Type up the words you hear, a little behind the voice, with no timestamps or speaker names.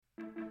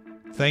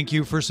Thank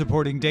you for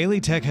supporting Daily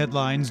Tech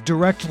Headlines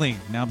directly.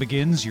 Now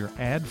begins your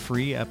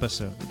ad-free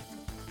episode.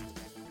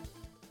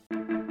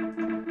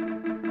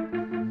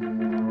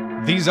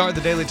 These are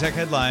the Daily Tech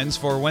Headlines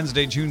for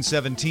Wednesday, June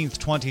 17th,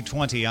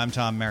 2020. I'm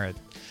Tom Merritt.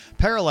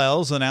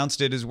 Parallels announced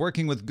it is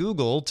working with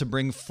Google to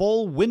bring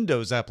full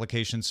Windows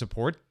application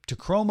support to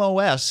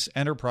ChromeOS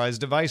enterprise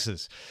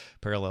devices.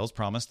 Parallels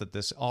promised that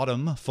this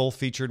autumn,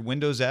 full-featured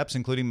Windows apps,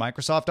 including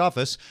Microsoft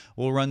Office,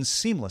 will run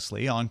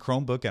seamlessly on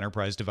Chromebook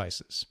enterprise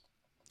devices.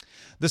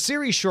 The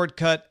Siri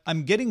shortcut,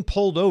 I'm Getting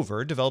Pulled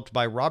Over, developed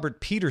by Robert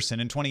Peterson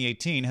in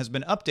 2018, has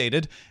been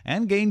updated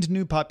and gained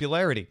new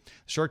popularity. The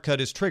shortcut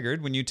is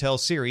triggered when you tell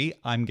Siri,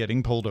 I'm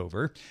getting pulled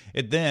over.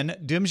 It then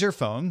dims your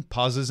phone,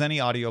 pauses any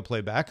audio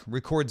playback,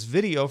 records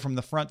video from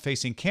the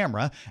front-facing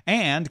camera,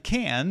 and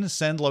can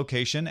send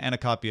location and a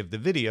copy of the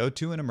video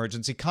to an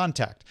emergency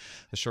contact.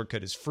 The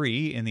shortcut is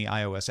free in the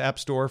iOS App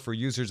Store for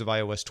users of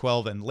iOS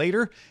 12 and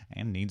later,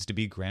 and needs to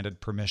be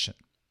granted permission.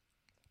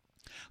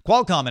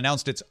 Qualcomm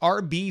announced its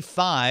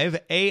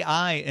RB5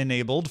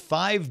 AI-enabled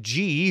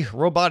 5G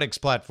robotics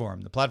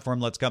platform. The platform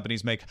lets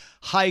companies make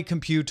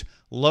high-compute,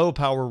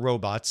 low-power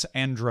robots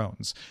and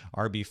drones.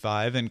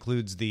 RB5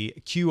 includes the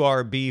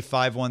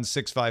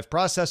QRB5165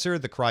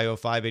 processor, the Cryo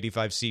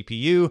 585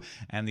 CPU,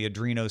 and the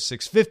Adreno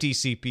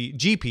 650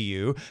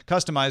 GPU,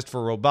 customized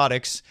for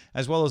robotics,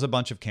 as well as a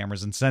bunch of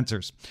cameras and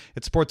sensors.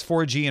 It supports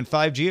 4G and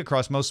 5G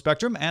across most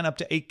spectrum and up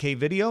to 8K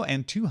video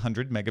and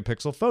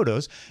 200-megapixel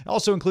photos. It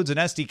also includes an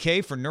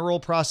SDK for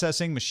neural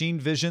processing, machine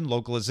vision,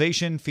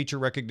 localization, feature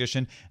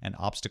recognition, and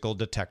obstacle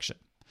detection.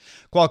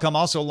 Qualcomm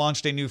also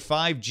launched a new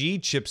 5G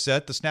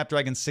chipset, the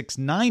Snapdragon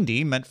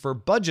 690, meant for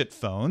budget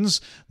phones.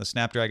 The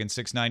Snapdragon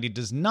 690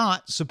 does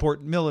not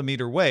support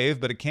millimeter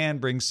wave, but it can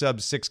bring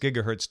sub-6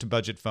 GHz to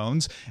budget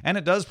phones, and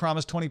it does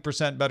promise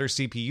 20% better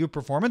CPU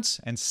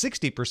performance and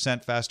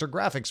 60% faster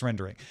graphics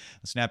rendering.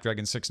 The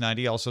Snapdragon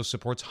 690 also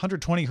supports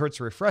 120 Hz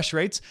refresh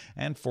rates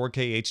and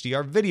 4K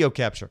HDR video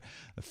capture.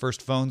 The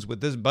first phones with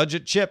this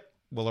budget chip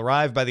will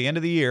arrive by the end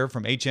of the year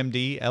from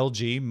HMD,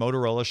 LG,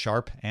 Motorola,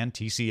 Sharp, and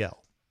TCL.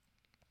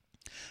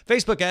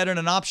 Facebook added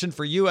an option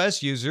for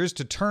U.S. users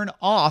to turn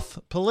off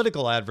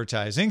political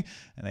advertising,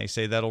 and they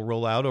say that'll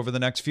roll out over the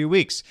next few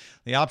weeks.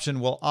 The option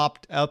will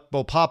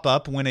pop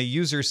up when a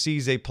user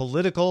sees a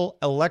political,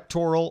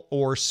 electoral,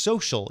 or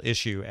social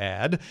issue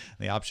ad.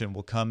 The option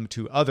will come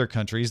to other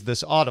countries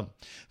this autumn.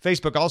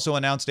 Facebook also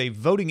announced a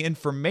voting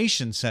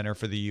information center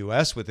for the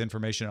U.S. with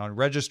information on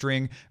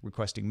registering,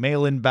 requesting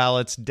mail-in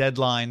ballots,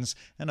 deadlines,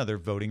 and other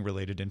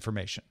voting-related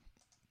information.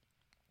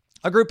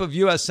 A group of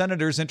U.S.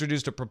 senators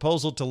introduced a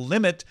proposal to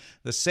limit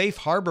the safe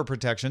harbor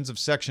protections of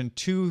Section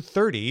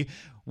 230,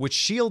 which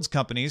shields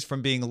companies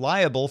from being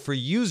liable for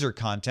user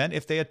content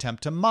if they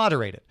attempt to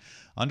moderate it.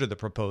 Under the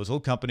proposal,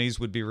 companies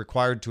would be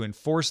required to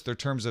enforce their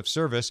terms of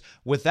service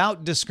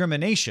without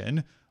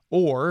discrimination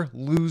or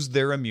lose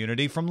their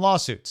immunity from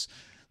lawsuits.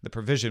 The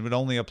provision would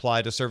only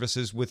apply to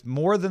services with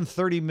more than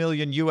 30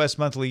 million U.S.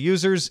 monthly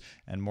users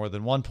and more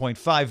than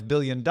 $1.5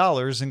 billion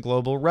in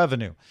global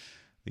revenue.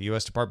 The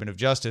U.S. Department of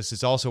Justice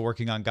is also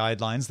working on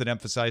guidelines that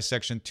emphasize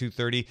Section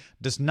 230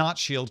 does not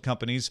shield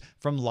companies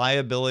from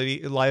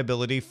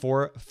liability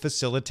for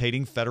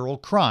facilitating federal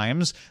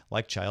crimes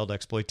like child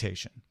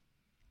exploitation.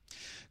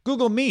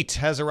 Google Meet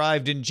has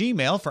arrived in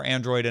Gmail for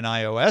Android and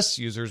iOS.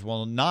 Users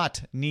will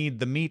not need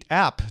the Meet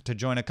app to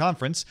join a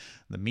conference.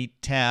 The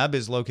Meet tab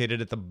is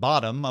located at the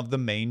bottom of the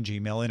main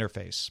Gmail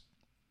interface.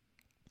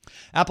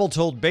 Apple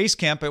told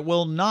Basecamp it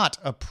will not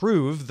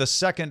approve the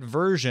second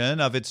version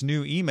of its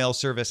new email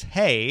service,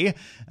 Hey,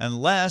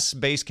 unless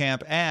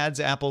Basecamp adds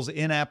Apple's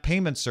in-app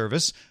payment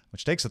service,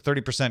 which takes a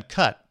 30%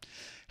 cut.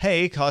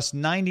 Hey costs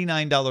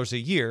 $99 a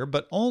year,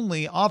 but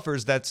only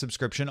offers that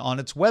subscription on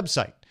its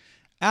website.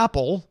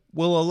 Apple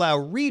will allow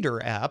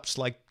reader apps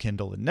like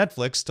Kindle and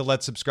Netflix to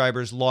let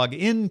subscribers log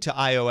into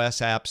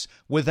iOS apps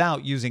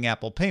without using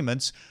Apple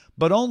payments,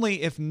 but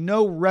only if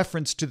no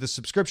reference to the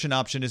subscription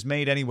option is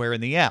made anywhere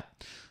in the app.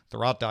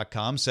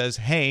 TheRot.com says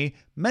Hey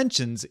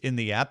mentions in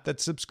the app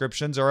that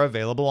subscriptions are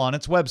available on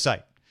its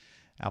website.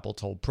 Apple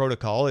told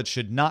Protocol it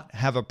should not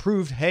have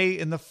approved Hey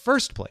in the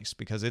first place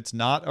because it's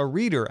not a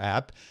reader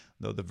app,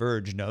 though The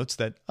Verge notes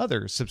that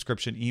other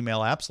subscription email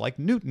apps like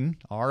Newton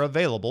are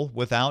available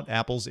without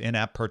Apple's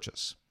in-app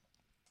purchase.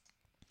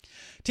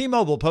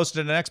 T-Mobile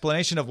posted an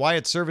explanation of why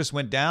its service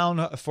went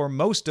down for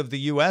most of the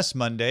U.S.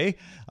 Monday.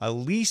 A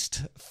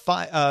leased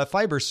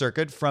fiber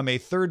circuit from a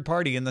third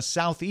party in the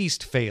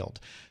Southeast failed.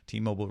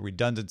 T-Mobile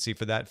redundancy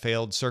for that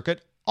failed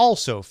circuit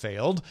also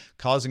failed,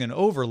 causing an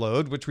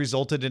overload which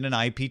resulted in an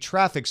IP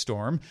traffic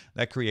storm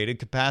that created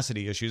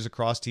capacity issues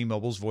across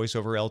T-Mobile's Voice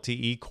over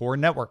LTE core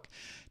network.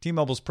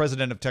 T-Mobile's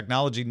president of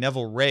technology,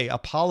 Neville Ray,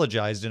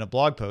 apologized in a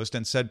blog post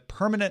and said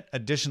permanent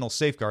additional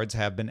safeguards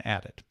have been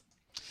added.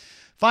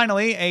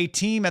 Finally, a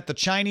team at the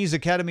Chinese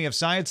Academy of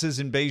Sciences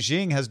in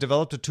Beijing has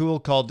developed a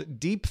tool called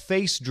Deep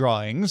Face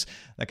Drawings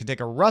that can take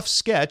a rough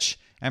sketch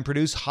and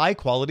produce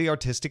high-quality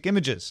artistic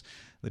images.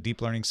 The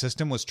deep learning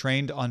system was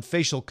trained on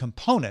facial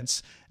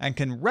components and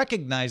can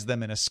recognize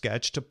them in a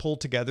sketch to pull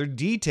together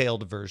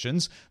detailed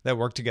versions that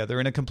work together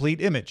in a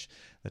complete image.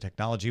 The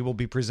technology will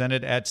be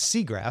presented at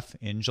SIGGRAPH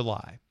in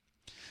July.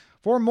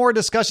 For more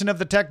discussion of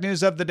the tech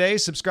news of the day,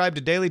 subscribe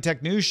to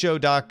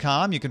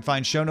dailytechnewsshow.com. You can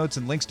find show notes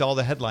and links to all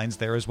the headlines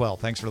there as well.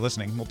 Thanks for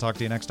listening. We'll talk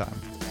to you next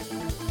time.